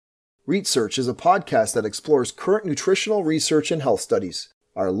Research is a podcast that explores current nutritional research and health studies.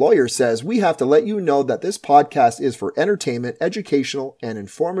 Our lawyer says we have to let you know that this podcast is for entertainment, educational, and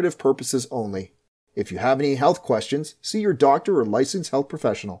informative purposes only. If you have any health questions, see your doctor or licensed health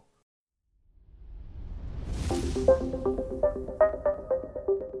professional.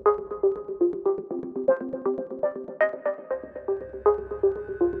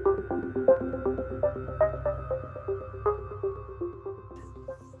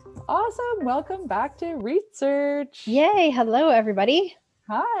 Awesome. Welcome back to Research. Yay. Hello, everybody.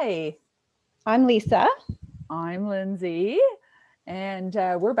 Hi. I'm Lisa. I'm Lindsay. And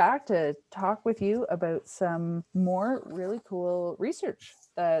we're back to talk with you about some more really cool research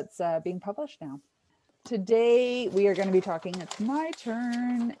that's being published now. Today, we are going to be talking, it's my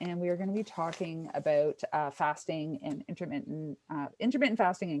turn, and we are going to be talking about fasting and intermittent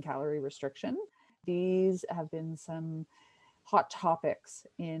fasting and calorie restriction. These have been some hot topics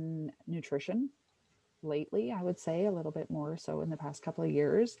in nutrition lately, I would say, a little bit more so in the past couple of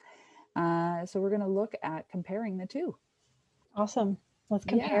years. So we're going to look at comparing the two. Awesome. Let's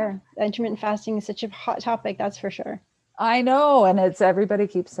compare. Yeah. Intermittent fasting is such a hot topic, that's for sure. I know. And it's everybody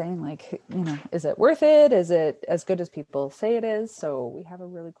keeps saying, like, is it worth it? Is it as good as people say it is? So we have a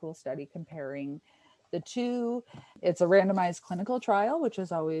really cool study comparing the two. It's a randomized clinical trial, which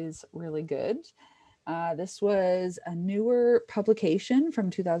is always really good. This was a newer publication from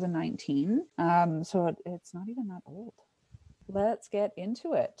 2019. So it's not even that old. Let's get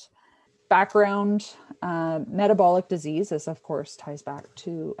into it. Background, metabolic disease. This, of course, ties back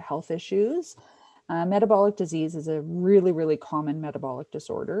to health issues. Metabolic disease is a really, really common metabolic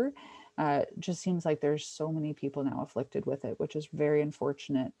disorder. Just seems like there's so many people now afflicted with it, which is very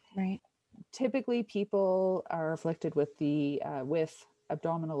unfortunate. Right. Typically, people are afflicted with with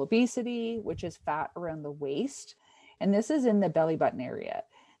abdominal obesity, which is fat around the waist. And this is in the belly button area.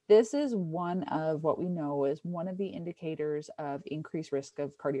 This is one of what we know is one of the indicators of increased risk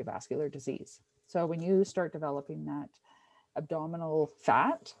of cardiovascular disease. So when you start developing that abdominal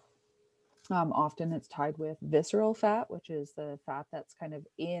fat, often it's tied with visceral fat, which is the fat that's kind of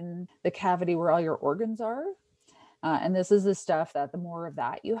in the cavity where all your organs are. And this is the stuff that the more of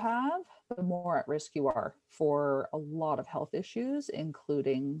that you have, the more at risk you are for a lot of health issues,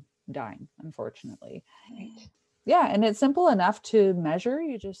 including dying, unfortunately. Right. Yeah, and it's simple enough to measure.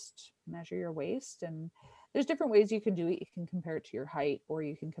 You just measure your waist, and there's different ways you can do it. You can compare it to your height, or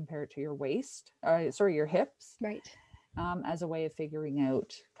you can compare it to your your hips. Right. As a way of figuring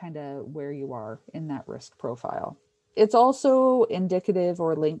out kind of where you are in that risk profile. It's also indicative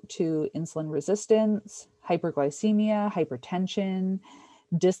or linked to insulin resistance, hyperglycemia, hypertension,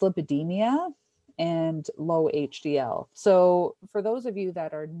 dyslipidemia, and low HDL. So for those of you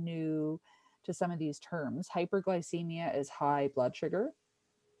that are new to some of these terms, hyperglycemia is high blood sugar.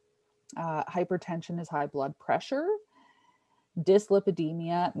 Hypertension is high blood pressure.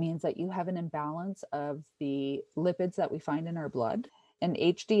 Dyslipidemia means that you have an imbalance of the lipids that we find in our blood. And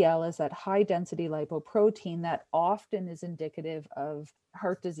HDL is that high density lipoprotein that often is indicative of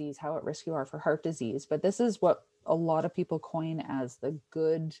heart disease, how at risk you are for heart disease. But this is what a lot of people coin as the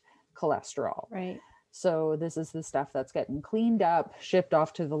good cholesterol. Right. So this is the stuff that's getting cleaned up, shipped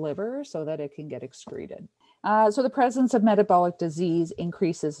off to the liver so that it can get excreted. So the presence of metabolic disease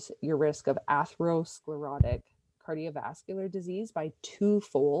increases your risk of atherosclerotic cardiovascular disease by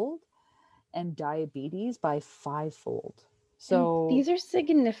 2-fold and diabetes by 5-fold. So and these are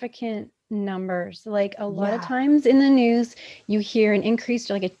significant numbers. Like a lot of times in the news, you hear an increase,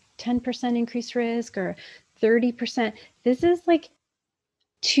 like a 10% increased risk or 30%. This is like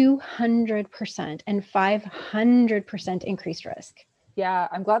 200% and 500% increased risk. Yeah,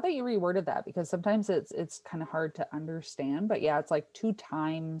 I'm glad that you reworded that because sometimes it's kind of hard to understand. But yeah, it's like 2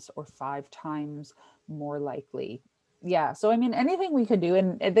 times or 5 times more likely. Yeah. So, I mean, anything we could do.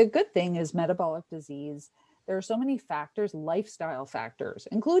 And the good thing is metabolic disease. There are so many factors, lifestyle factors,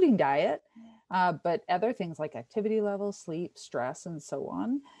 including diet, but other things like activity levels, sleep, stress, and so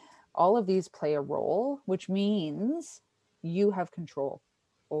on. All of these play a role, which means you have control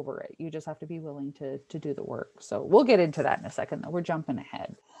over it. You just have to be willing to do the work. So we'll get into that in a second, though. We're jumping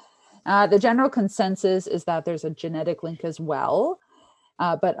ahead. The general consensus is that there's a genetic link as well.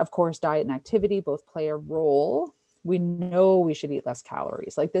 But of course, diet and activity both play a role. We know we should eat less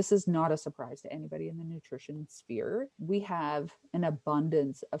calories. Like this is not a surprise to anybody in the nutrition sphere. We have an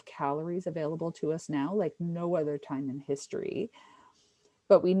abundance of calories available to us now, like no other time in history.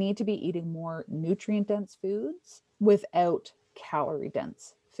 But we need to be eating more nutrient-dense foods without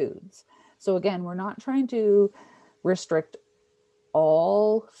calorie-dense foods. So again, we're not trying to restrict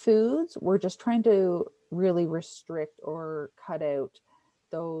all foods. We're just trying to really restrict or cut out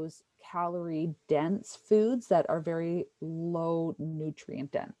those calorie dense foods that are very low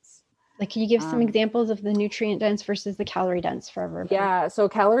nutrient dense. Like, can you give some examples of the nutrient dense versus the calorie dense for everybody? Yeah, so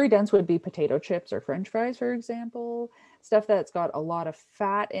calorie dense would be potato chips or French fries, for example, stuff that's got a lot of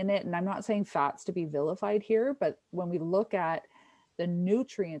fat in it. And I'm not saying fats to be vilified here, but when we look at the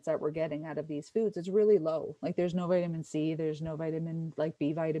nutrients that we're getting out of these foods, it's really low. Like there's no vitamin C, there's no vitamin like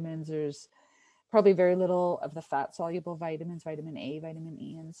B vitamins, there's probably very little of the fat soluble vitamins, vitamin A, vitamin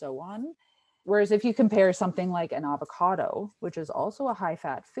E, and so on. Whereas if you compare something like an avocado, which is also a high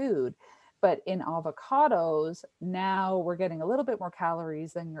fat food, but in avocados, now we're getting a little bit more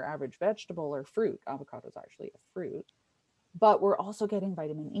calories than your average vegetable or fruit. Avocado is actually a fruit. But we're also getting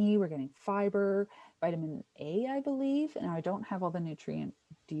vitamin E, we're getting fiber, vitamin A, I believe. And I don't have all the nutrient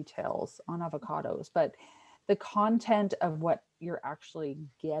details on avocados, but the content of what you're actually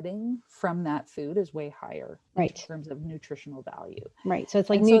getting from that food is way higher in terms of nutritional value. Right. So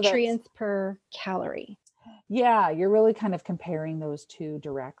it's like nutrients per calorie. Yeah, you're really kind of comparing those two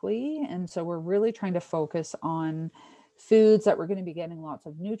directly. And so we're really trying to focus on foods that we're going to be getting lots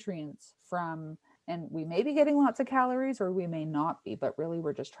of nutrients from. And we may be getting lots of calories or we may not be, but really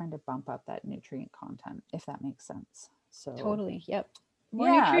we're just trying to bump up that nutrient content, if that makes sense. So totally. Yep.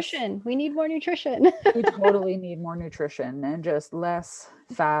 More nutrition. We need more nutrition. We totally need more nutrition and just less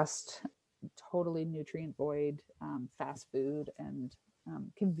fast, totally nutrient void fast food and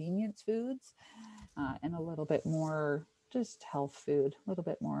convenience foods, and a little bit more just health food, a little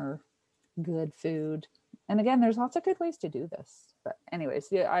bit more good food. And again, there's lots of good ways to do this. But anyways,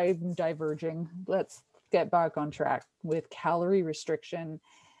 yeah, I'm diverging. Let's get back on track with calorie restriction.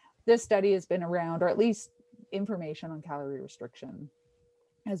 This study has been around, or at least information on calorie restriction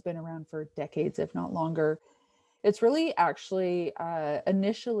has been around for decades, if not longer. It's really actually,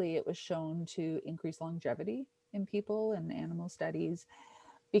 initially it was shown to increase longevity in people and animal studies,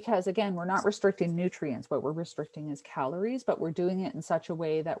 because again, we're not restricting nutrients. What we're restricting is calories, but we're doing it in such a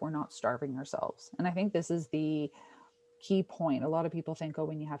way that we're not starving ourselves. And I think this is the key point. A lot of people think, oh,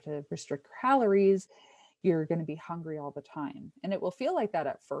 when you have to restrict calories, you're going to be hungry all the time. And it will feel like that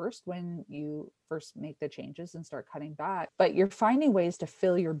at first when you first make the changes and start cutting back, but you're finding ways to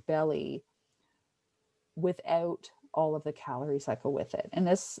fill your belly without all of the calorie cycle with it. And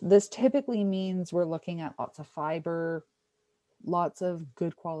this typically means we're looking at lots of fiber, lots of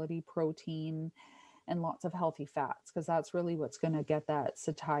good quality protein, and lots of healthy fats, because that's really what's going to get that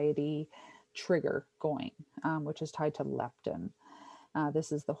satiety trigger going, which is tied to leptin.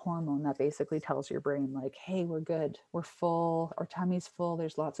 This is the hormone that basically tells your brain like, hey, we're good, we're full, our tummy's full,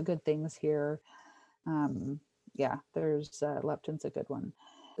 there's lots of good things here. There's leptin's a good one.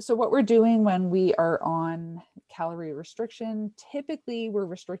 So what we're doing when we are on calorie restriction, typically we're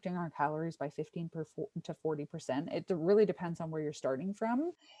restricting our calories by 15 to 40%. It really depends on where you're starting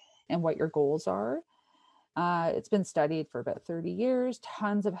from and what your goals are. It's been studied for about 30 years,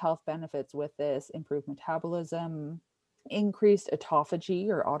 tons of health benefits with this: improved metabolism, increased autophagy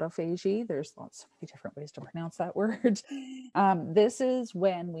or autophagy. There's so many different ways to pronounce that word. This is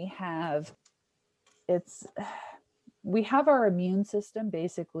when we have our immune system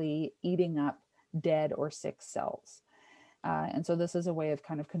basically eating up dead or sick cells. And so this is a way of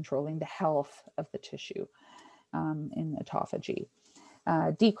kind of controlling the health of the tissue in autophagy.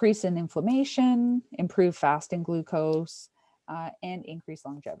 Decrease in inflammation, improve fasting glucose, and increase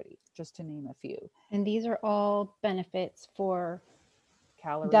longevity, just to name a few. And these are all benefits for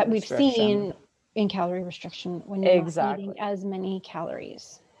calorie that restriction. We've seen in calorie restriction when you're not eating as many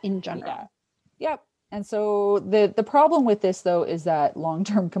calories in general. Yeah. Yep. And so the problem with this, though, is that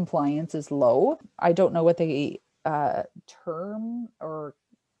long-term compliance is low. I don't know what the term or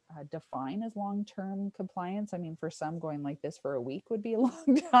define as long-term compliance. I mean, for some, going like this for a week would be a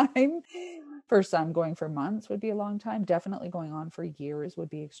long time. For some, going for months would be a long time. Definitely going on for years would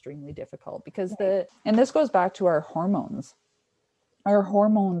be extremely difficult, because and this goes back to our hormones. Our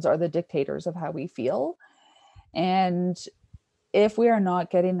hormones are the dictators of how we feel. And if we are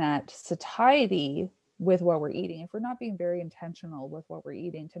not getting that satiety with what we're eating, if we're not being very intentional with what we're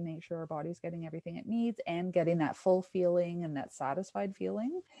eating to make sure our body's getting everything it needs and getting that full feeling and that satisfied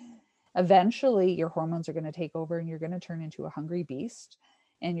feeling, eventually your hormones are going to take over and you're going to turn into a hungry beast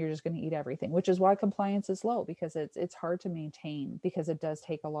and you're just going to eat everything, which is why compliance is low, because it's hard to maintain, because it does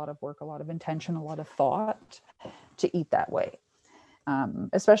take a lot of work, a lot of intention, a lot of thought to eat that way.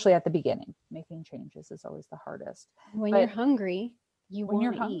 Especially at the beginning, making changes is always the hardest. When you're hungry, when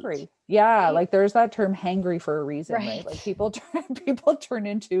you're hungry. Yeah. Right? Like there's that term hangry for a reason, right? Like people turn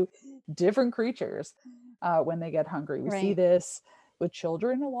into different creatures when they get hungry. We see this with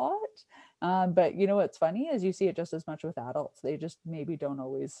children a lot. But you know, what's funny is you see it just as much with adults. They just maybe don't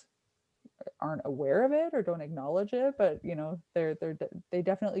always aren't aware of it or don't acknowledge it, but they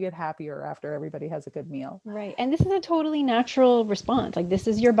definitely get happier after everybody has a good meal. Right. And this is a totally natural response. Like, this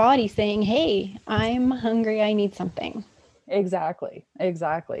is your body saying, hey, I'm hungry, I need something. Exactly.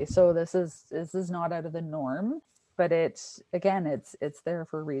 So this is not out of the norm, but it's there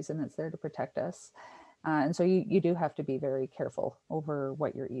for a reason. It's there to protect us. And so you do have to be very careful over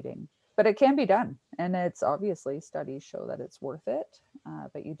what you're eating, but it can be done. And it's obviously, studies show that it's worth it,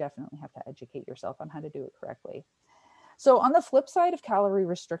 but you definitely have to educate yourself on how to do it correctly. So on the flip side of calorie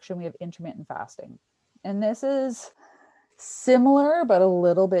restriction, we have intermittent fasting. And this is similar, but a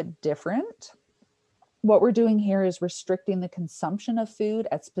little bit different. What we're doing here is restricting the consumption of food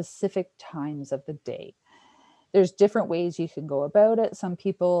at specific times of the day. There's different ways you can go about it. Some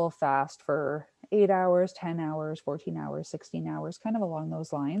people fast for 8 hours, 10 hours, 14 hours, 16 hours, kind of along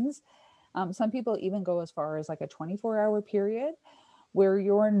those lines. Some people even go as far as like a 24-hour period where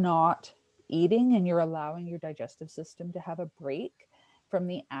you're not eating and you're allowing your digestive system to have a break from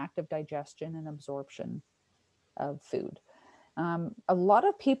the act of digestion and absorption of food. A lot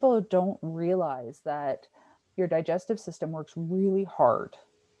of people don't realize that your digestive system works really hard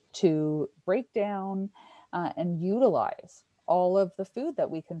to break down and utilize all of the food that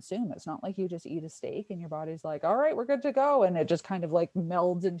we consume. It's not like you just eat a steak and your body's like, all right, we're good to go. And it just kind of like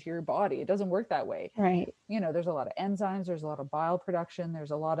melds into your body. It doesn't work that way. Right. There's a lot of enzymes, there's a lot of bile production,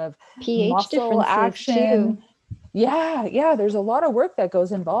 there's a lot of pH muscle action. too. Yeah. There's a lot of work that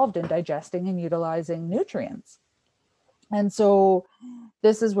goes involved in digesting and utilizing nutrients. And so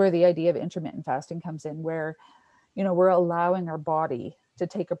this is where the idea of intermittent fasting comes in, where, we're allowing our body to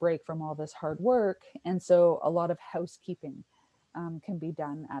take a break from all this hard work. And so a lot of housekeeping can be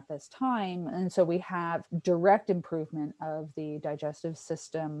done at this time. And so we have direct improvement of the digestive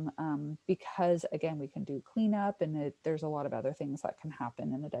system because, again, we can do cleanup and there's a lot of other things that can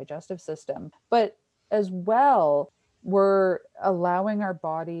happen in the digestive system. But as well, we're allowing our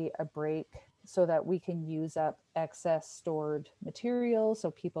body a break so that we can use up excess stored material.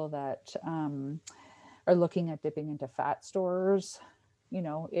 So people that are looking at dipping into fat stores,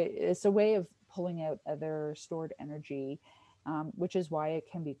 it's a way of pulling out other stored energy, which is why it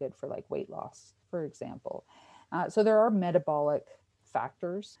can be good for like weight loss, for example. So there are metabolic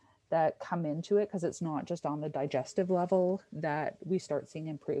factors that come into it, because it's not just on the digestive level that we start seeing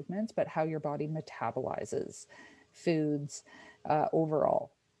improvements, but how your body metabolizes foods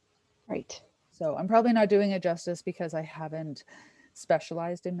overall. Right. So I'm probably not doing it justice because I haven't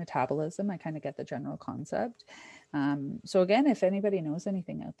specialized in metabolism. I kind of get the general concept. So again, if anybody knows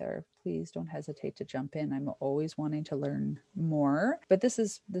anything out there, please don't hesitate to jump in. I'm always wanting to learn more, but this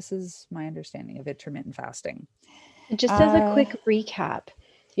is my understanding of intermittent fasting. Just as a quick recap.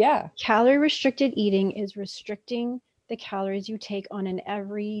 Yeah. Calorie restricted eating is restricting the calories you take on an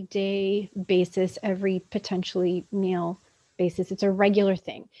everyday basis, every potentially meal basis. It's a regular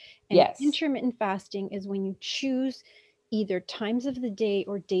thing. And yes. Intermittent fasting is when you choose either times of the day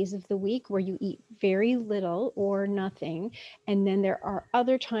or days of the week where you eat very little or nothing. And then there are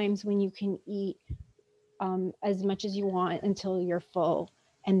other times when you can eat as much as you want until you're full.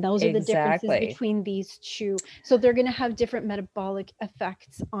 And those are the differences between these two. So they're going to have different metabolic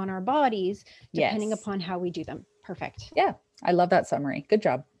effects on our bodies depending upon how we do them. Perfect. Yeah. I love that summary. Good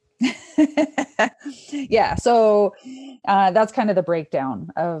job. Yeah. So that's kind of the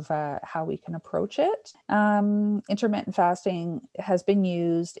breakdown of how we can approach it. Intermittent fasting has been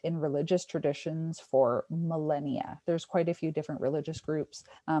used in religious traditions for millennia. There's quite a few different religious groups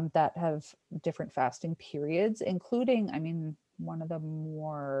that have different fasting periods, including, one of the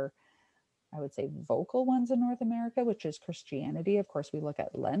more, I would say, vocal ones in North America, which is Christianity. Of course, we look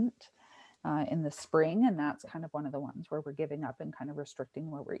at Lent in the spring, and that's kind of one of the ones where we're giving up and kind of restricting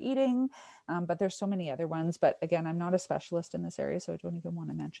what we're eating. But there's so many other ones. But again, I'm not a specialist in this area, so I don't even want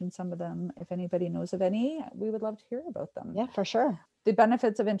to mention some of them. If anybody knows of any, we would love to hear about them. Yeah, for sure. The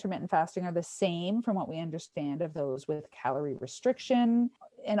benefits of intermittent fasting are the same from what we understand of those with calorie restriction.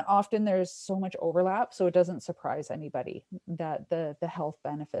 And often there's so much overlap, so it doesn't surprise anybody that the health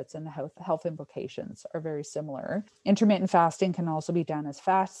benefits and the health implications are very similar. Intermittent fasting can also be done as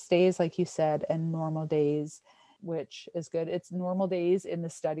fast days, like you said, and normal days, which is good. It's normal days in the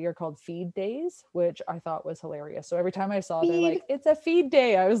study are called feed days, which I thought was hilarious. So every time I saw they're like, it's a feed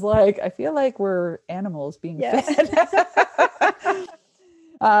day, I was like, I feel like we're animals being fed.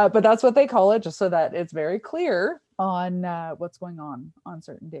 But that's what they call it, just so that it's very clear on what's going on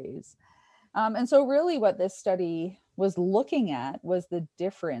certain days. And so really what this study was looking at was the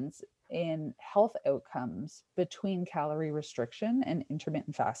difference in health outcomes between calorie restriction and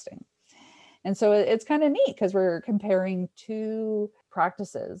intermittent fasting. And so it's kind of neat because we're comparing two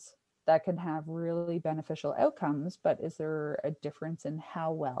practices that can have really beneficial outcomes, but is there a difference in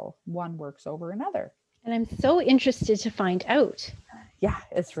how well one works over another? And I'm so interested to find out. Yeah,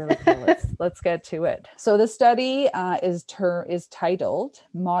 it's really cool. Let's get to it. So the study is titled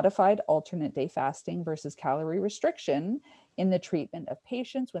 "Modified Alternate Day Fasting versus Calorie Restriction in the Treatment of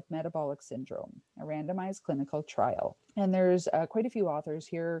Patients with Metabolic Syndrome: A Randomized Clinical Trial." And there's quite a few authors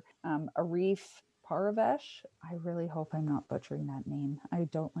here. Arif Paravesh. I really hope I'm not butchering that name. I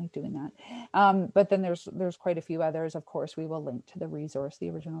don't like doing that. But then there's quite a few others. Of course, we will link to the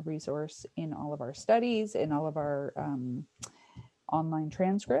original resource in all of our studies, in all of our online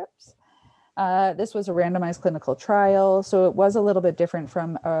transcripts. This was a randomized clinical trial, so it was a little bit different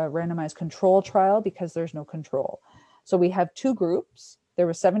from a randomized control trial because there's no control. So we have two groups. There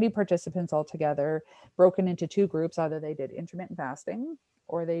were 70 participants altogether, broken into two groups. Either they did intermittent fasting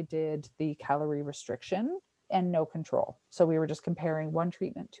or they did the calorie restriction, and no control. So we were just comparing one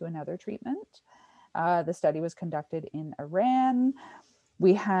treatment to another treatment. The study was conducted in Iran.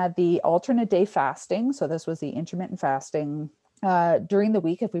 We had the alternate day fasting. So this was the intermittent fasting. During the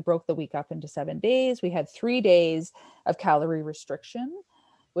week, if we broke the week up into 7 days, we had 3 days of calorie restriction,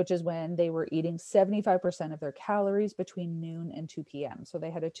 which is when they were eating 75% of their calories between noon and 2 p.m. So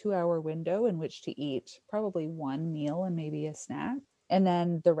they had a 2-hour window in which to eat probably one meal and maybe a snack. And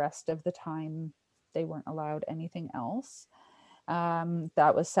then the rest of the time, they weren't allowed anything else.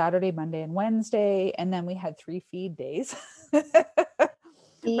 That was Saturday, Monday, and Wednesday. And then we had 3 feed days.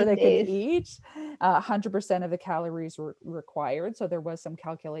 Where they could eat 100% of the calories were required. So there was some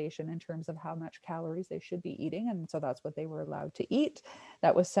calculation in terms of how much calories they should be eating. And so that's what they were allowed to eat.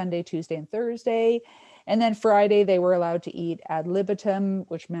 That was Sunday, Tuesday, and Thursday. And then Friday, they were allowed to eat ad libitum,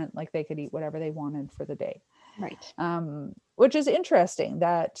 which meant like they could eat whatever they wanted for the day. Right. Which is interesting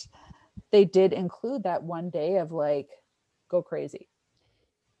that they did include that one day of like, go crazy.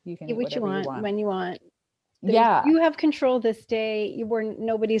 You can eat what whatever you want. When you want. Yeah, you have control this day.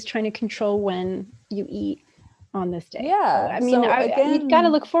 Nobody's trying to control when you eat on this day. Yeah. So, I mean, you've got to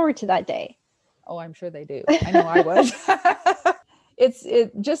look forward to that day. Oh, I'm sure they do. I know I would. It's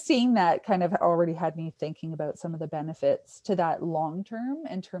just seeing that kind of already had me thinking about some of the benefits to that long term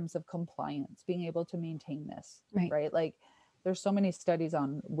in terms of compliance, being able to maintain this, right? Like there's so many studies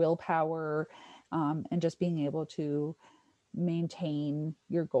on willpower and just being able to maintain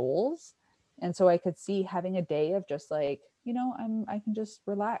your goals. And so I could see having a day of just like, I can just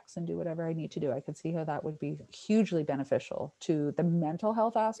relax and do whatever I need to do. I could see how that would be hugely beneficial to the mental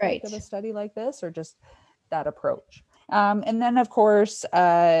health aspect of a study like this, or just that approach. And then of course,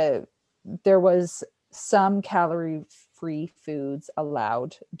 there was some calorie-free foods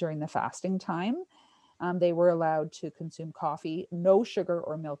allowed during the fasting time. They were allowed to consume coffee, no sugar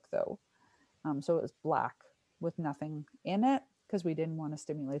or milk though. So it was black with nothing in it, because we didn't want to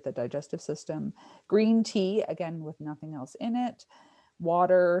stimulate the digestive system. Green tea, again, with nothing else in it.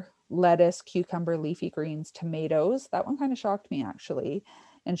 Water, lettuce, cucumber, leafy greens, tomatoes. That one kind of shocked me, actually.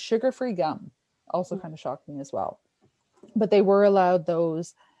 And sugar-free gum also kind of shocked me as well. But they were allowed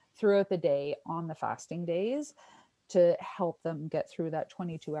those throughout the day on the fasting days to help them get through that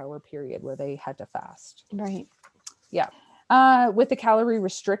 22-hour period where they had to fast. Right. Yeah. With the calorie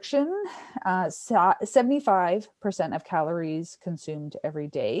restriction, 75% of calories consumed every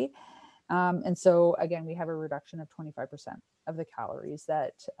day. And so again, we have a reduction of 25% of the calories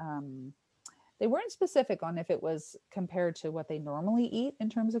that they weren't specific on if it was compared to what they normally eat in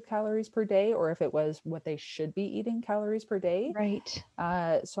terms of calories per day, or if it was what they should be eating calories per day. Right.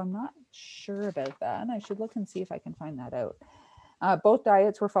 So I'm not sure about that. I should look and see if I can find that out. Both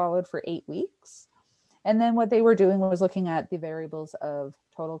diets were followed for 8 weeks. And then what they were doing was looking at the variables of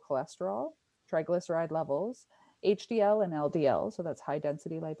total cholesterol, triglyceride levels, HDL and LDL. So that's high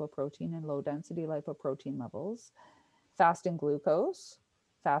density lipoprotein and low density lipoprotein levels, fasting glucose,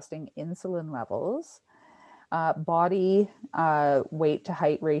 fasting insulin levels, body weight to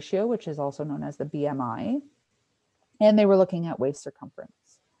height ratio, which is also known as the BMI. And they were looking at waist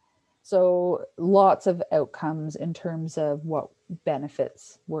circumference. So lots of outcomes in terms of what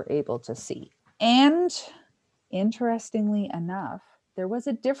benefits we're able to see. And interestingly enough, there was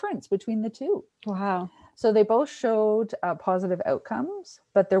a difference between the two. Wow. So they both showed positive outcomes,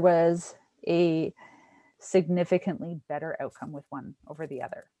 but there was a significantly better outcome with one over the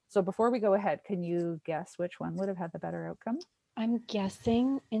other. So before we go ahead, can you guess which one would have had the better outcome? I'm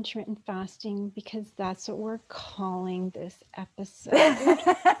guessing intermittent fasting, because that's what we're calling this episode.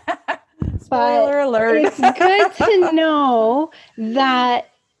 Spoiler alert. It's good to know that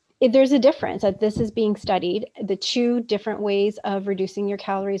there's a difference, that this is being studied, the two different ways of reducing your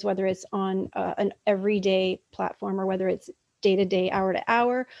calories, whether it's on an everyday platform or whether it's day to day, hour to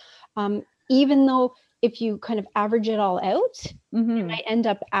hour. Even though if you kind of average it all out, you might end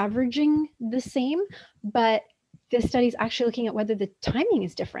up averaging the same, but this study is actually looking at whether the timing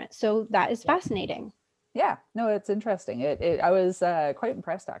is different. So that is fascinating. Yeah, no, it's interesting. I was quite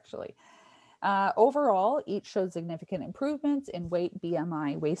impressed, actually. Overall, each showed significant improvements in weight,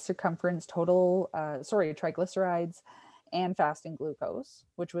 BMI, waist circumference, triglycerides, and fasting glucose,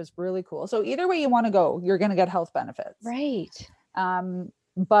 which was really cool. So either way you want to go, you're going to get health benefits. Right.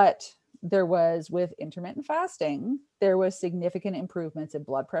 But there was, with intermittent fasting, there was significant improvements in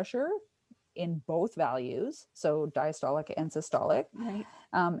blood pressure in both values, so diastolic and systolic, Right.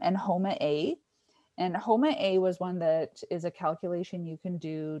 and HOMA-A. And HOMA-A was one that is a calculation you can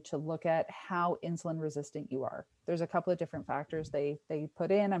do to look at how insulin resistant you are. There's a couple of different factors they put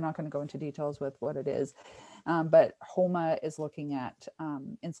in. I'm not going to go into details with what it is, but HOMA is looking at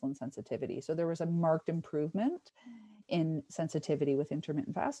insulin sensitivity. So there was a marked improvement in sensitivity with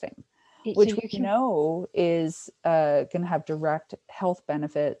intermittent fasting, which we know is going to have direct health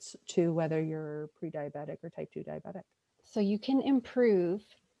benefits to whether you're pre-diabetic or type 2 diabetic. So you can improve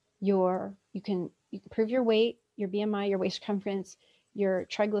you can improve your weight, your BMI, your waist circumference, your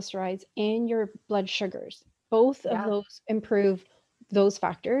triglycerides, and your blood sugars. Both of those improve those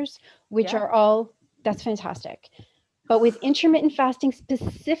factors, which are all, that's fantastic. But with intermittent fasting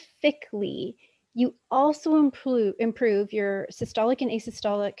specifically, you also improve your systolic and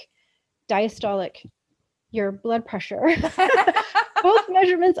asystolic, diastolic, your blood pressure, both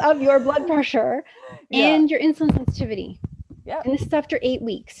measurements of your blood pressure and your insulin sensitivity. Yeah. And this is after 8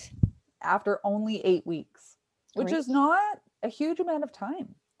 weeks. After only 8 weeks, which is not a huge amount of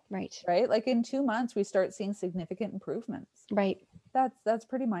time. Right. Right. Like in 2 months, we start seeing significant improvements. Right. That's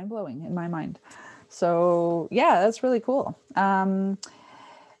pretty mind blowing in my mind. So yeah, that's really cool.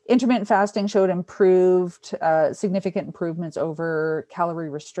 Intermittent fasting showed significant improvements over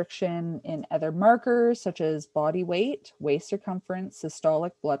calorie restriction in other markers such as body weight, waist circumference,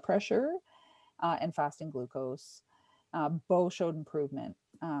 systolic blood pressure, and fasting glucose. Both showed improvement.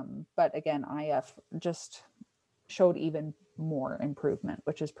 But again, IF just showed even more improvement,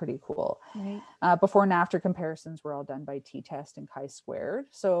 which is pretty cool. Right. Before and after comparisons were all done by t-test and chi-squared.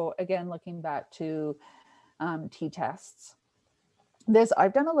 So again, looking back to t-tests,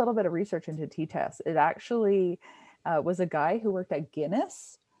 I've done a little bit of research into t-tests. It actually was a guy who worked at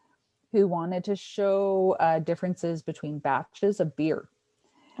Guinness who wanted to show differences between batches of beer.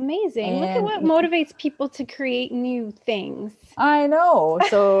 Amazing. And look at what motivates people to create new things. I know.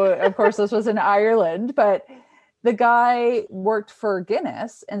 So of course this was in Ireland, but the guy worked for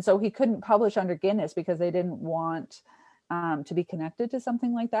Guinness, and so he couldn't publish under Guinness because they didn't want to be connected to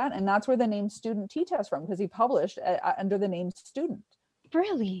something like that. And that's where the name Student T-Test from, because he published under the name Student.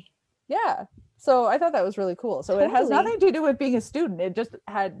 Really? Yeah. So I thought that was really cool. So It has nothing to do with being a student. It just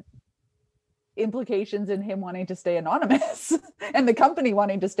had implications in him wanting to stay anonymous and the company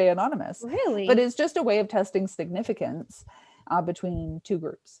wanting to stay anonymous. Really? But it's just a way of testing significance between two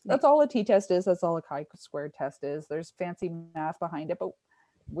groups. That's all a t-test is. That's all a chi-squared test is. There's fancy math behind it, but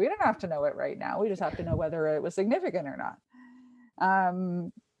we don't have to know it right now. We just have to know whether it was significant or not.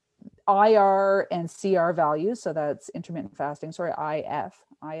 IR and CR values, so that's intermittent fasting, IF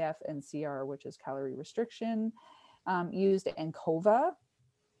and CR, which is calorie restriction, used ANCOVA,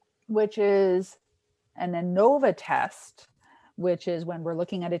 which is an ANOVA test, which is when we're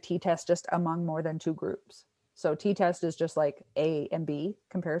looking at a t-test just among more than two groups. So t-test is just like A and B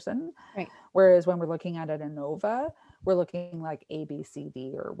comparison. Right. Whereas when we're looking at an ANOVA, we're looking like A, B, C,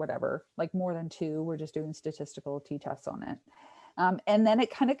 D, or whatever, like more than two. We're just doing statistical t-tests on it. And then it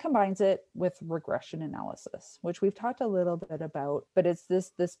kind of combines it with regression analysis, which we've talked a little bit about, but it's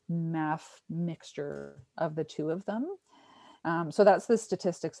this math mixture of the two of them. So that's the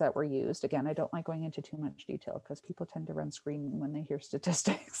statistics that were used. Again, I don't like going into too much detail because people tend to run screaming when they hear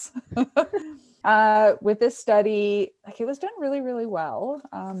statistics. With this study, it was done really, really well.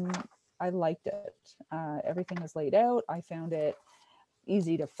 I liked it. Everything was laid out. I found it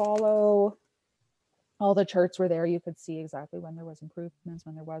easy to follow. All the charts were there. You could see exactly when there was improvements,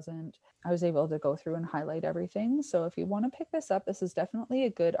 when there wasn't. I was able to go through and highlight everything. So if you want to pick this up, this is definitely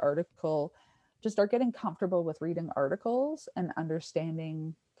a good article to start getting comfortable with reading articles and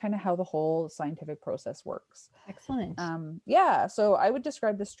understanding kind of how the whole scientific process works. Excellent. So I would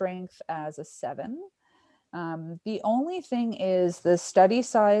describe the strength as a 7. The only thing is the study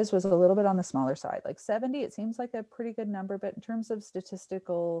size was a little bit on the smaller side, like 70. It seems like a pretty good number, but in terms of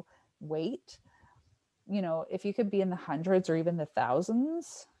statistical weight, if you could be in the hundreds or even the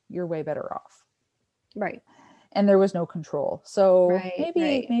thousands, you're way better off. Right. and there was no control. So Right,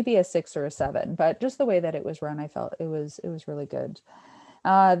 maybe right. a 6 or a 7, but just the way that it was run, I felt it was really good.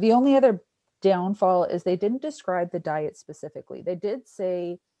 The only other downfall is they didn't describe the diet specifically. They did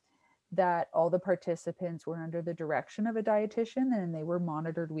say that all the participants were under the direction of a dietitian and they were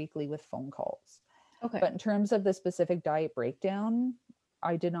monitored weekly with phone calls. Okay. But in terms of the specific diet breakdown,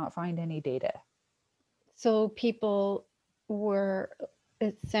 I did not find any data. So people were,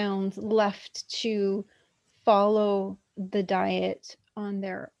 it sounds, left to follow the diet on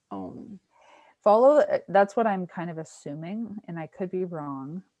their own. That's what I'm kind of assuming, and I could be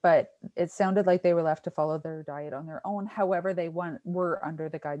wrong, but it sounded like they were left to follow their diet on their own. However, were under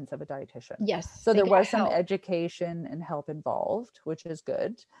the guidance of a dietitian. Yes, So they there got was some help. education and help involved, which is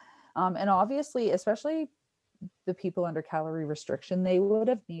good. And obviously, especially the people under calorie restriction, they would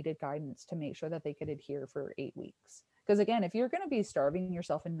have needed guidance to make sure that they could adhere for 8 weeks. Because again, if you're going to be starving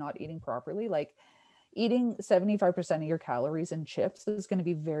yourself and not eating properly, like eating 75% of your calories in chips is going to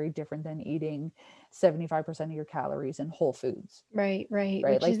be very different than eating 75% of your calories in whole foods. Right, Right.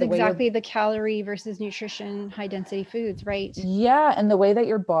 which Like is the way exactly the calorie versus nutrition, high density foods, right? yeah. And the way that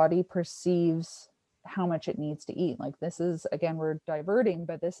your body perceives how much it needs to eat. Like this is, again, we're diverting,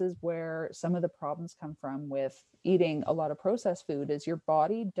 but this is where some of the problems come from with eating a lot of processed food is your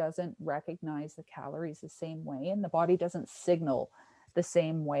body doesn't recognize the calories the same way. And the body doesn't signal the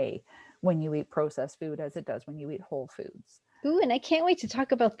same way when you eat processed food as it does when you eat whole foods. Ooh, and I can't wait to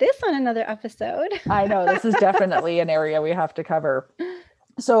talk about this on another episode. I know this is definitely an area we have to cover.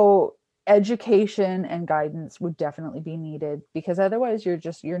 So education and guidance would definitely be needed because otherwise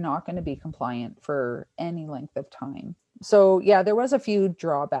you're not going to be compliant for any length of time. So yeah, there was a few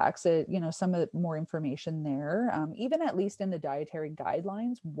drawbacks, some of the more information there, even at least in the dietary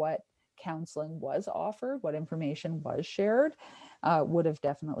guidelines, what counseling was offered, what information was shared, would have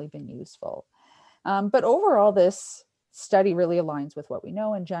definitely been useful. But overall, this study really aligns with what we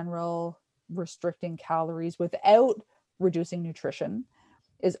know in general. Restricting calories without reducing nutrition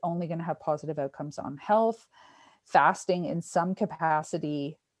is only going to have positive outcomes on health. Fasting in some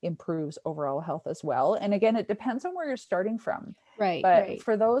capacity improves overall health as well. And again, it depends on where you're starting from. Right, But right.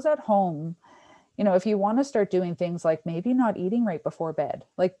 for those at home, if you want to start doing things like maybe not eating right before bed,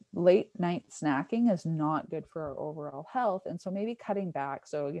 like late night snacking is not good for our overall health. And so maybe cutting back.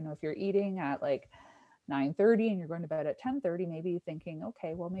 So, if you're eating at like 9:30 and you're going to bed at 10:30, maybe thinking,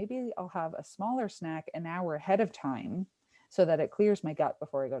 okay, well, maybe I'll have a smaller snack an hour ahead of time so that it clears my gut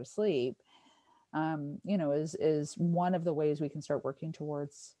before I go to sleep, is one of the ways we can start working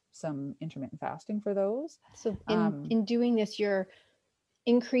towards some intermittent fasting for those. So in doing this, you're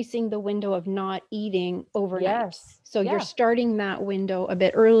increasing the window of not eating overnight. Yes. So Yeah. you're starting that window a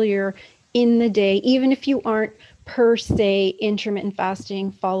bit earlier in the day, even if you aren't per se intermittent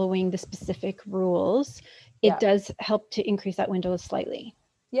fasting following the specific rules, it does help to increase that window slightly.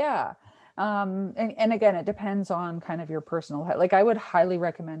 Yeah. And again, it depends on kind of your personal health. Like I would highly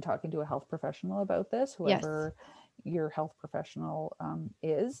recommend talking to a health professional about this, whoever your health professional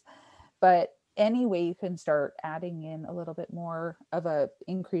is. But any way you can start adding in a little bit more of a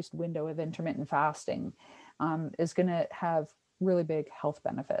increased window of intermittent fasting is going to have really big health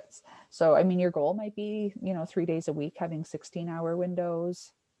benefits. So, I mean, your goal might be, 3 days a week, having 16-hour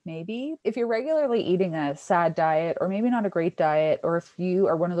windows. Maybe if you're regularly eating a sad diet or maybe not a great diet, or if you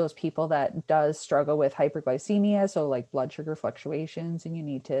are one of those people that does struggle with hyperglycemia, so like blood sugar fluctuations, and you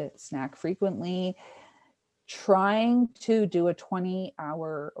need to snack frequently, trying to do a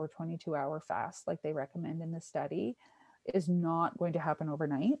 20-hour or 22-hour fast like they recommend in the study is not going to happen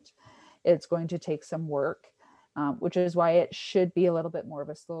overnight. It's going to take some work, which is why it should be a little bit more of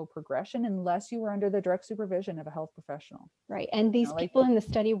a slow progression unless you were under the direct supervision of a health professional. Right. And these people in the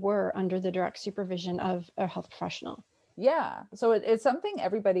study were under the direct supervision of a health professional. Yeah. So it's something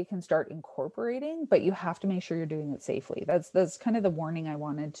everybody can start incorporating, but you have to make sure you're doing it safely. That's kind of the warning I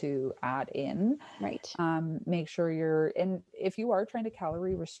wanted to add in. Right. Make sure and if you are trying to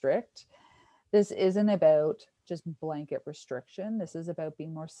calorie restrict, this isn't about just blanket restriction. This is about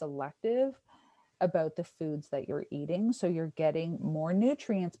being more selective about the foods that you're eating. So you're getting more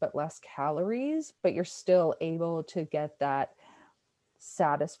nutrients, but less calories, but you're still able to get that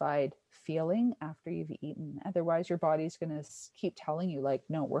satisfied feeling after you've eaten. Otherwise, your body's going to keep telling you like,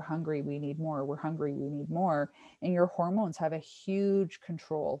 no, we're hungry, we need more, we're hungry, we need more. And your hormones have a huge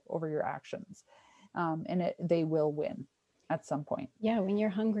control over your actions. And they will win at some point. Yeah, when you're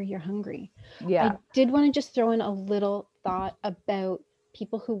hungry, you're hungry. Yeah. I did want to just throw in a little thought about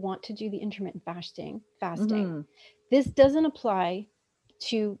people who want to do the intermittent fasting. Mm-hmm. This doesn't apply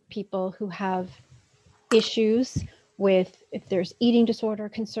to people who have issues with if there's eating disorder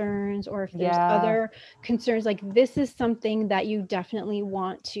concerns or if there's other concerns. Like this is something that you definitely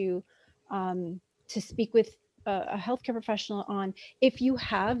want to speak with a healthcare professional on if you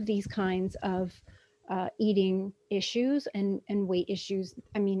have these kinds of eating issues and weight issues.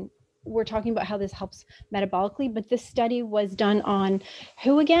 I mean, we're talking about how this helps metabolically, but this study was done on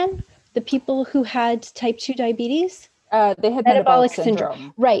who again? The people who had type 2 diabetes? They had metabolic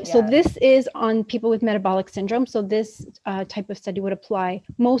syndrome. Right. Yeah. So this is on people with metabolic syndrome. So this type of study would apply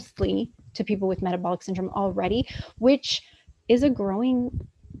mostly to people with metabolic syndrome already, which is a growing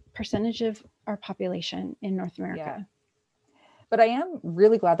percentage of our population in North America. Yeah. But I am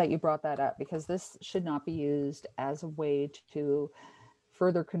really glad that you brought that up, because this should not be used as a way to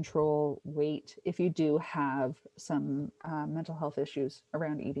further control weight if you do have some mental health issues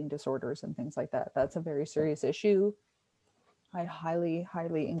around eating disorders and things like that. That's a very serious issue. I highly,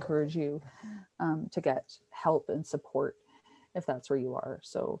 highly encourage you to get help and support if that's where you are.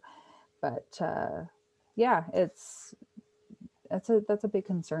 So, but yeah, that's a big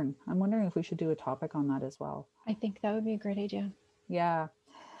concern. I'm wondering if we should do a topic on that as well. I think that would be a great idea. Yeah.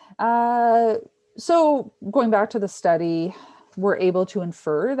 So going back to the study, we're able to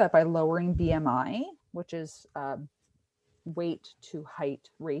infer that by lowering BMI, which is weight to height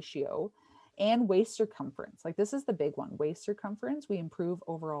ratio, and waist circumference, like this is the big one, waist circumference, we improve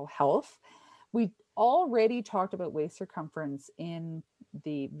overall health. We already talked about waist circumference in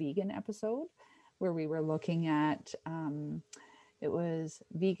the vegan episode, where we were looking at it was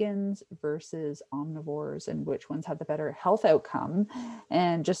vegans versus omnivores and which ones had the better health outcome.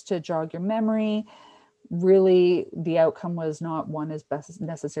 And just to jog your memory, really the outcome was not one is best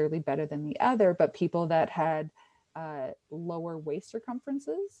necessarily better than the other, but people that had lower waist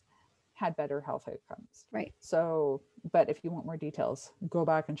circumferences had better health outcomes. Right. So, but if you want more details, go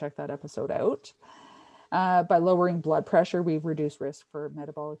back and check that episode out. By lowering blood pressure, we've reduced risk for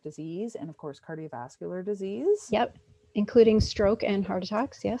metabolic disease and of course cardiovascular disease. Yep. Including stroke and heart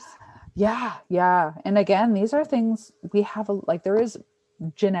attacks. Yes. Yeah. And again, these are things we have, there is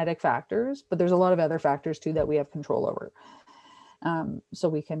genetic factors, but there's a lot of other factors too that we have control over. So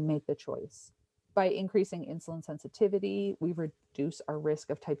we can make the choice. By increasing insulin sensitivity, we reduce our risk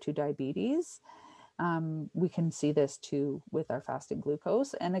of type 2 diabetes. We can see this too with our fasting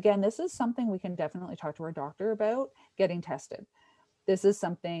glucose. And again, this is something we can definitely talk to our doctor about getting tested. This is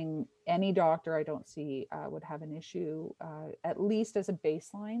something any doctor I don't see would have an issue, at least as a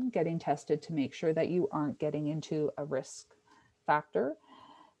baseline, getting tested to make sure that you aren't getting into a risk factor.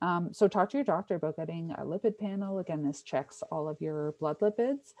 So talk to your doctor about getting a lipid panel. Again, this checks all of your blood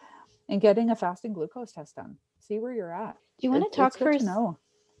lipids, and getting a fasting glucose test done. See where you're at. Do you want to talk first?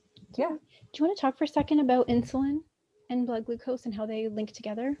 Yeah. Do you want to talk for a second about insulin and blood glucose and how they link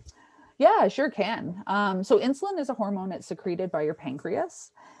together? Yeah, I sure can. So insulin is a hormone that's secreted by your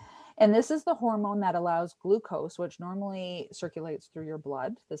pancreas. And this is the hormone that allows glucose, which normally circulates through your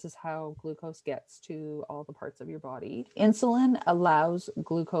blood. This is how glucose gets to all the parts of your body. Insulin allows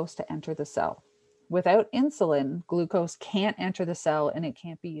glucose to enter the cell. Without insulin, glucose can't enter the cell and it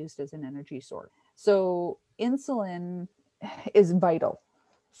can't be used as an energy source. So insulin is vital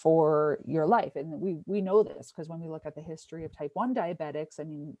for your life. And we know this because when we look at the history of type 1 diabetics, I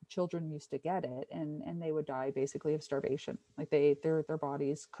mean, children used to get it and they would die basically of starvation. Like their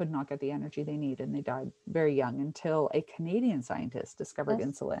bodies could not get the energy they need, and they died very young until a Canadian scientist discovered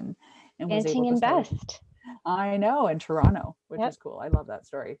insulin and was able to invest. I know, in Toronto, which is cool. I love that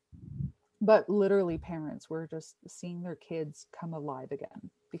story. But literally parents were just seeing their kids come alive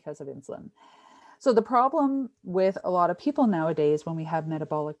again because of insulin. So the problem with a lot of people nowadays when we have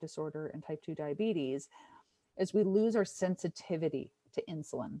metabolic disorder and type 2 diabetes is we lose our sensitivity to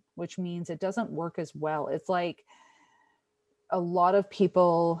insulin, which means it doesn't work as well. It's like a lot of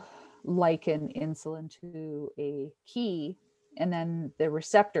people liken insulin to a key, and then the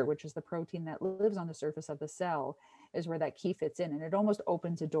receptor, which is the protein that lives on the surface of the cell, is where that key fits in, and it almost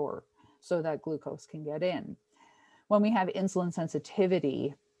opens a door so that glucose can get in. When we have insulin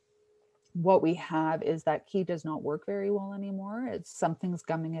sensitivity, what we have is that key does not work very well anymore. Something's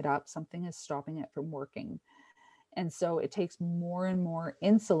gumming it up, something is stopping it from working. And so it takes more and more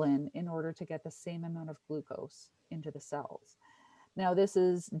insulin in order to get the same amount of glucose into the cells. Now, this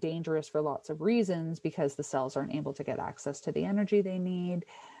is dangerous for lots of reasons because the cells aren't able to get access to the energy they need.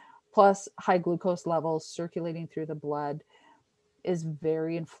 Plus, high glucose levels circulating through the blood is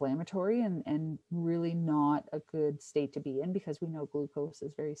very inflammatory and really not a good state to be in, because we know glucose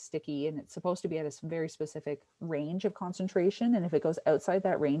is very sticky and it's supposed to be at a very specific range of concentration. And if it goes outside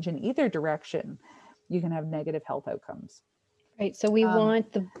that range in either direction, you can have negative health outcomes. Right. So we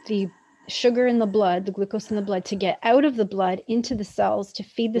want the sugar in the blood, the glucose in the blood, to get out of the blood into the cells to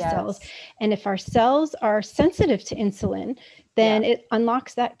feed the cells. Yes. And if our cells are sensitive to insulin, then it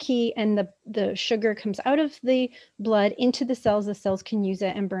unlocks that key and the sugar comes out of the blood into the cells. The cells can use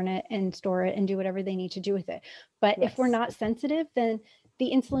it and burn it and store it and do whatever they need to do with it. But if we're not sensitive, then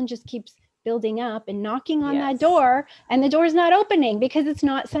the insulin just keeps building up and knocking on that door, and the door's not opening because it's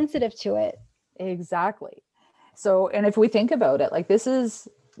not sensitive to it. Exactly. So, and if we think about it, like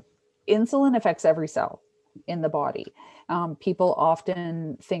insulin affects every cell in the body. People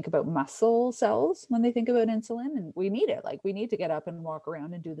often think about muscle cells when they think about insulin, and we need it. Like we need to get up and walk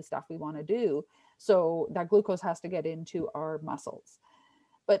around and do the stuff we want to do. So that glucose has to get into our muscles.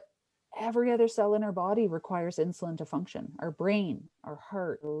 But every other cell in our body requires insulin to function. Our brain, our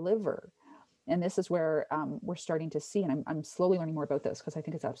heart, liver. And this is where we're starting to see, and I'm slowly learning more about this because I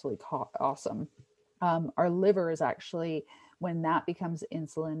think it's absolutely awesome. Our liver is actually, when that becomes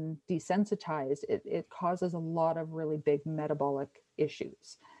insulin desensitized, it causes a lot of really big metabolic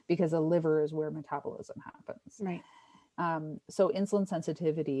issues because the liver is where metabolism happens. Right. So insulin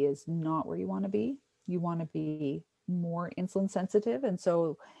sensitivity is not where you want to be. You want to be more insulin sensitive. And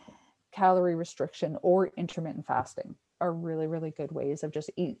so calorie restriction or intermittent fasting are really, really good ways of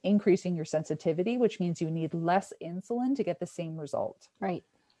just increasing your sensitivity, which means you need less insulin to get the same result. Right.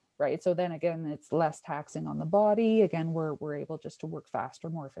 Right. So then again, it's less taxing on the body. Again, we're able just to work faster,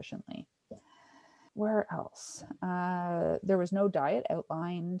 more efficiently. Where else? There was no diet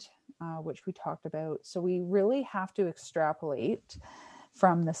outlined, which we talked about. So we really have to extrapolate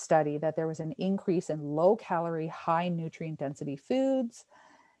from the study that there was an increase in low calorie, high nutrient density foods.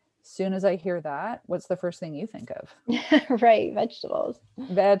 Soon as I hear that, what's the first thing you think of? Right. Vegetables,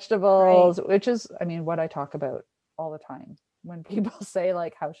 right. Which is, I mean, what I talk about all the time. When people say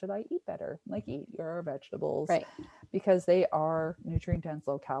like, how should I eat better? Like eat your vegetables, right? Because they are nutrient dense,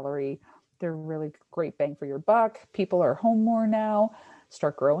 low calorie. They're really great bang for your buck. People are home more now.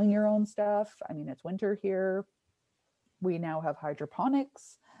 Start growing your own stuff. I mean, it's winter here. We now have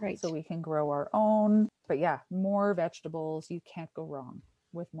hydroponics, right? So we can grow our own. But yeah, more vegetables. You can't go wrong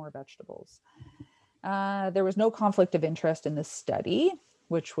with more vegetables. There was no conflict of interest in this study,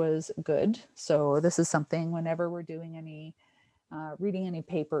 which was good. So this is something whenever we're doing any reading any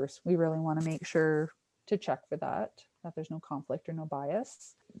papers, we really want to make sure to check for that there's no conflict or no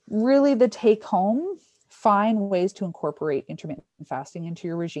bias. Really, the take home, find ways to incorporate intermittent fasting into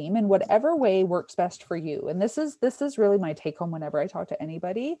your regime in whatever way works best for you. And this is really my take home whenever I talk to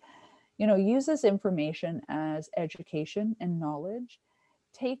anybody. Use this information as education and knowledge.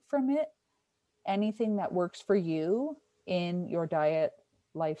 Take from it anything that works for you in your diet,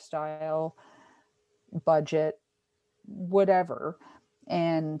 lifestyle, budget, whatever,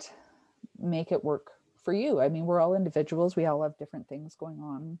 and make it work for you. I mean, we're all individuals. We all have different things going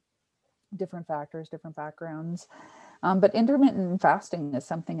on, different factors, different backgrounds. But intermittent fasting is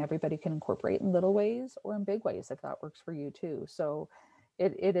something everybody can incorporate in little ways or in big ways if that works for you too. So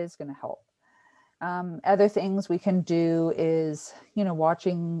it is going to help. Other things we can do is,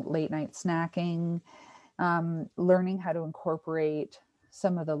 watching late night snacking, learning how to incorporate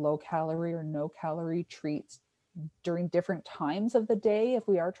some of the low calorie or no calorie treats during different times of the day if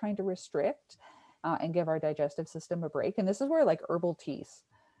we are trying to restrict and give our digestive system a break. And this is where like herbal teas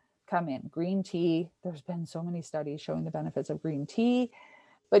come in. Green tea, there's been so many studies showing the benefits of green tea,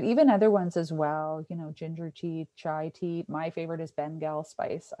 but even other ones as well, ginger tea, chai tea. My favorite is Bengal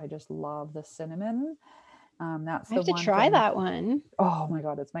spice. I just love the cinnamon. That's the one. I have to try that one. Oh my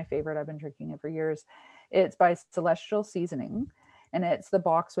God, it's my favorite. I've been drinking it for years. It's by Celestial Seasoning, and it's the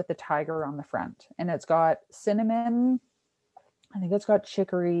box with the tiger on the front. And it's got cinnamon, I think it's got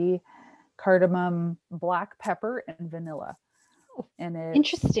chicory, cardamom, black pepper, and vanilla. And it's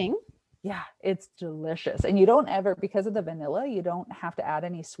interesting. Yeah, it's delicious. And you don't ever, because of the vanilla, you don't have to add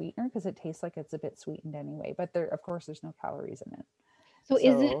any sweetener because it tastes like it's a bit sweetened anyway. But of course, there's no calories in it. So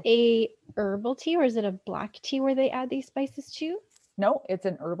is it a herbal tea or is it a black tea where they add these spices to? No, it's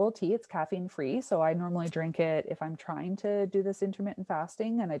an herbal tea. It's caffeine free. So I normally drink it if I'm trying to do this intermittent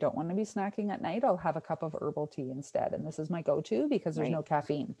fasting and I don't want to be snacking at night. I'll have a cup of herbal tea instead. And this is my go-to because there's no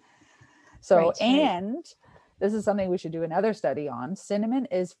caffeine. So, this is something we should do another study on. Cinnamon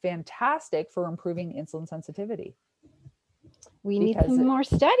is fantastic for improving insulin sensitivity. We need some more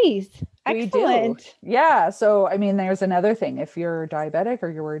studies. Excellent. We do. Yeah. So, I mean, there's another thing. If you're diabetic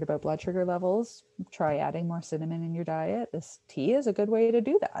or you're worried about blood sugar levels, try adding more cinnamon in your diet. This tea is a good way to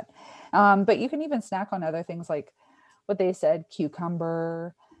do that. But you can even snack on other things like what they said,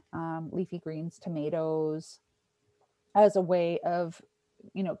 cucumber, leafy greens, tomatoes, as a way of,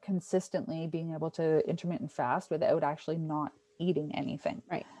 consistently being able to intermittent fast without actually not eating anything.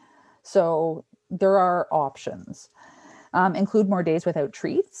 Right. So there are options. Include more days without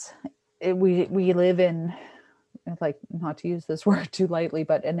treats. We live in, like, not to use this word too lightly,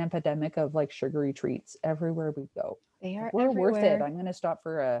 but an epidemic of like sugary treats everywhere we go. They are We're everywhere. worth it. I'm going to stop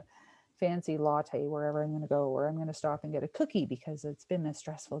for a fancy latte wherever I'm going to go, or I'm going to stop and get a cookie because it's been a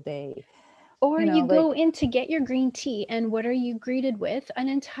stressful day. Or you like, go in to get your green tea, and what are you greeted with? An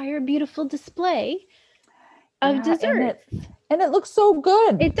entire beautiful display of desserts. And it looks so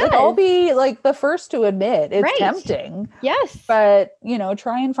good. It Like, I'll does. be like the first to admit it's Right. tempting. Yes. But,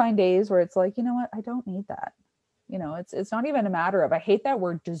 try and find days where it's like, you know what? I don't need that. It's not even a matter of, I hate that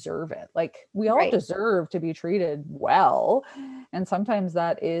word, deserve it. Like, we all Right. deserve to be treated well. And sometimes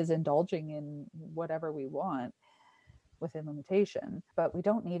that is indulging in whatever we want within limitation, but we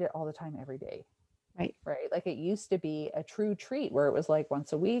don't need it all the time every day. Right. Like, it used to be a true treat where it was like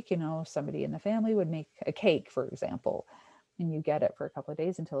once a week, somebody in the family would make a cake, for example, and you get it for a couple of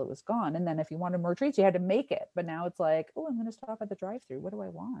days until it was gone. And then if you wanted more treats, you had to make it. But now it's like, oh, I'm going to stop at the drive-thru. What do I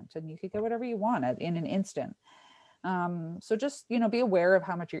want? And you could get whatever you want in an instant. So just, be aware of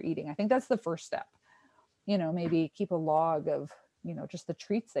how much you're eating. I think that's the first step. Maybe keep a log of, just the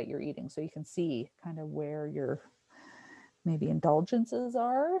treats that you're eating so you can see kind of where your maybe indulgences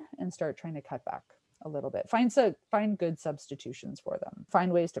are and start trying to cut back a little bit. Find good substitutions for them.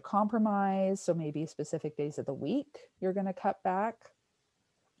 Find ways to compromise. So maybe specific days of the week you're going to cut back.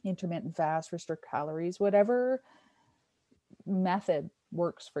 Intermittent fast, restrict calories, whatever method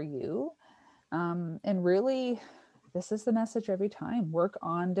works for you. And really, this is the message every time. Work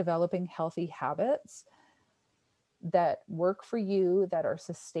on developing healthy habits that work for you, that are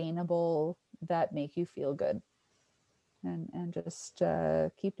sustainable, that make you feel good. And just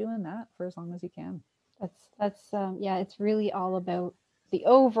keep doing that for as long as you can. It's really all about the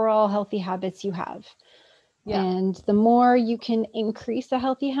overall healthy habits you have. Yeah. And the more you can increase a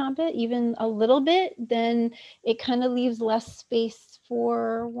healthy habit, even a little bit, then it kind of leaves less space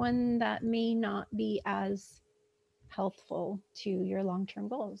for one that may not be as healthful to your long-term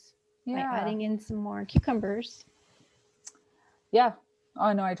goals. Yeah. By adding in some more cucumbers. Yeah.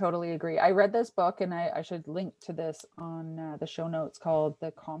 Oh, no, I totally agree. I read this book, and I should link to this on the show notes, called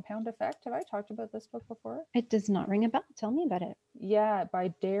The Compound Effect. Have I talked about this book before? It does not ring a bell. Tell me about it. Yeah,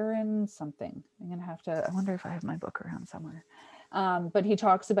 by Darren something. I'm going to have to, I wonder if I have my book around somewhere. But he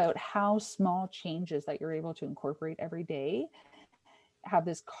talks about how small changes that you're able to incorporate every day have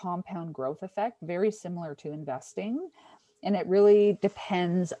this compound growth effect, very similar to investing. And it really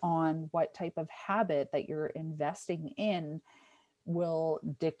depends on what type of habit that you're investing in will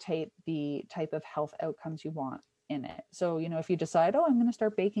dictate the type of health outcomes you want in it. So, if you decide, oh, I'm going to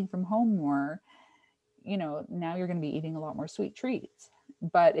start baking from home more, now you're going to be eating a lot more sweet treats.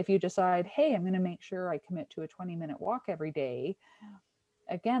 But if you decide, hey, I'm going to make sure I commit to a 20-minute walk every day,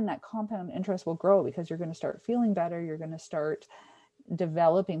 again, that compound interest will grow because you're going to start feeling better. You're going to start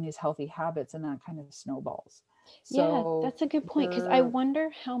developing these healthy habits, and that kind of snowballs. So yeah, that's a good point, because I wonder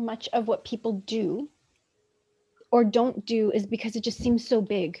how much of what people do or don't do is because it just seems so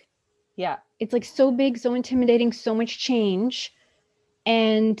big. Yeah. It's like so big, so intimidating, so much change.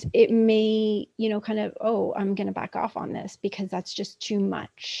 And it may, kind of, oh, I'm going to back off on this because that's just too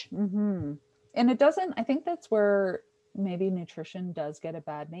much. Mm-hmm. And it doesn't, I think that's where maybe nutrition does get a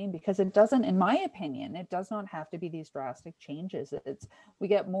bad name, because it doesn't, in my opinion, it does not have to be these drastic changes. We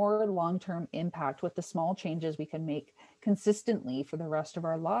get more long-term impact with the small changes we can make consistently for the rest of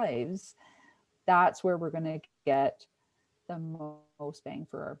our lives. That's where we're going to get the most bang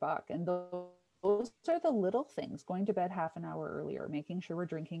for our buck. And those are the little things: going to bed half an hour earlier, making sure we're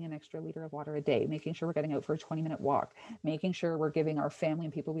drinking an extra liter of water a day, making sure we're getting out for a 20-minute walk, making sure we're giving our family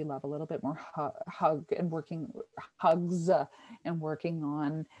and people we love a little bit more hugs and working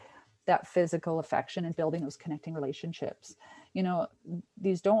on that physical affection and building those connecting relationships.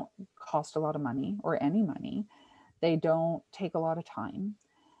 These don't cost a lot of money or any money. They don't take a lot of time,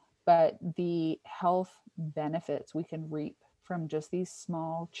 but the health benefits we can reap from just these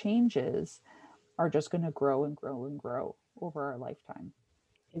small changes are just going to grow and grow and grow over our lifetime.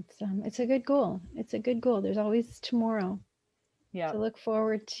 It's a good goal. It's a good goal. There's always tomorrow. Yeah. To look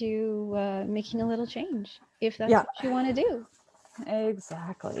forward to making a little change, if that's what you want to do.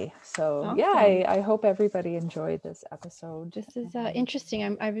 Exactly. So awesome. Yeah, I hope everybody enjoyed this episode. This is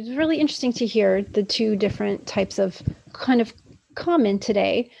interesting. I was really interesting to hear the two different types of kind of common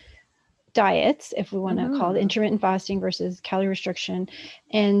today diets, if we want to call it intermittent fasting versus calorie restriction,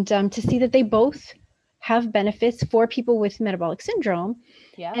 and to see that they both have benefits for people with metabolic syndrome.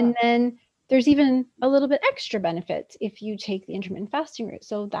 Yeah. And then there's even a little bit extra benefits if you take the intermittent fasting route.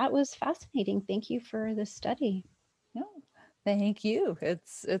 So that was fascinating. Thank you for this study. No, Thank you.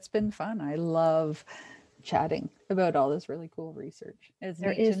 It's been fun. I love chatting about all this really cool research. It's There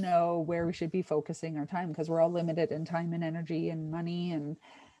neat to is, know where we should be focusing our time because we're all limited in time and energy and money, and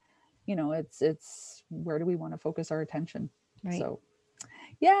it's where do we want to focus our attention? right. So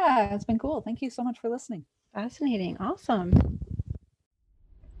yeah, it's been cool. Thank you so much for listening. Fascinating. Awesome.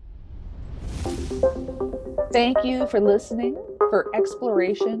 Thank you for listening. For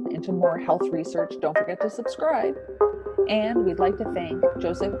exploration into more health research, don't forget to subscribe. And we'd like to thank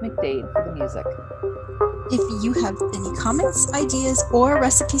Joseph McDade for the music. If you have any comments, ideas, or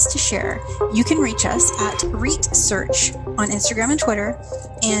recipes to share, you can reach us at Reet Search on Instagram and Twitter,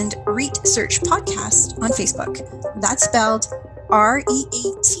 and Reet Search Podcast on Facebook. That's spelled REAT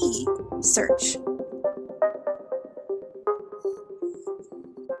Search.